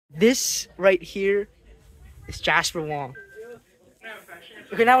This right here is Jasper Wong.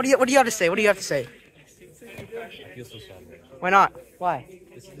 Okay, now what do you have to say? What do you have to say? I feel so sad. Why not? Why?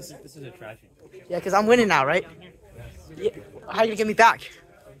 This is a tragedy. Yeah, because I'm winning now, right? Yeah. How are you gonna get me back?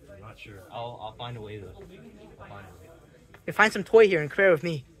 I'm not sure. I'll find a way though. I'll find a way. You find some toy here in Korea with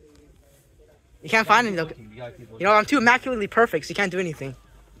me. You can't find any though. You know, I'm too immaculately perfect, so you can't do anything.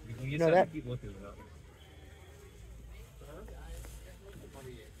 You know that? Keep looking.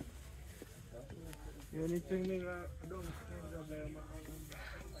 You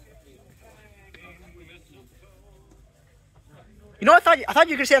know, I thought you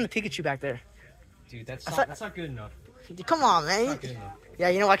were gonna say on the Pikachu back there. Dude, that's not good enough. Come on, man. Not good enough. Yeah,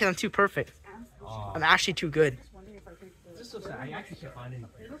 you know why? Because I'm too perfect. I'm actually too good. This is so sad. I actually can't find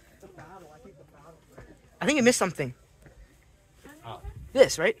anything. I think you missed something. Oh.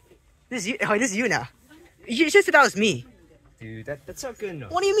 This, right? This is you. Oh, this is you now. You just said that was me. Dude, that's not good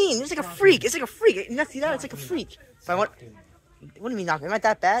enough. What do you mean? It's like a freak. It's like a freak. You not see that? It's like a freak. If I want. What do you mean not? Am I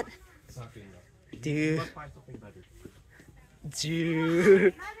that bad? It's not good enough. Dude. You must find something better.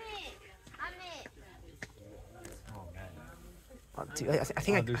 Dude. Oh man. Oh, dude, I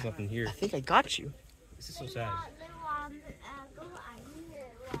think there's nothing here. I think I got you. This is so sad.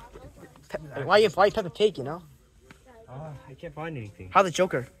 Why you Peppa Pig? You know? I can't find anything. How the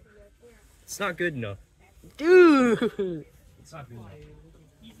Joker? It's not good enough. Dude. It's not good enough.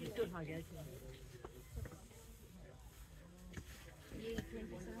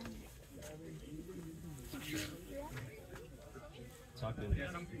 It's not good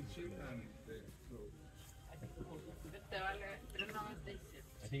enough.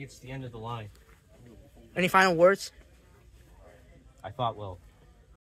 I think it's the end of the line. Any final words? I thought well.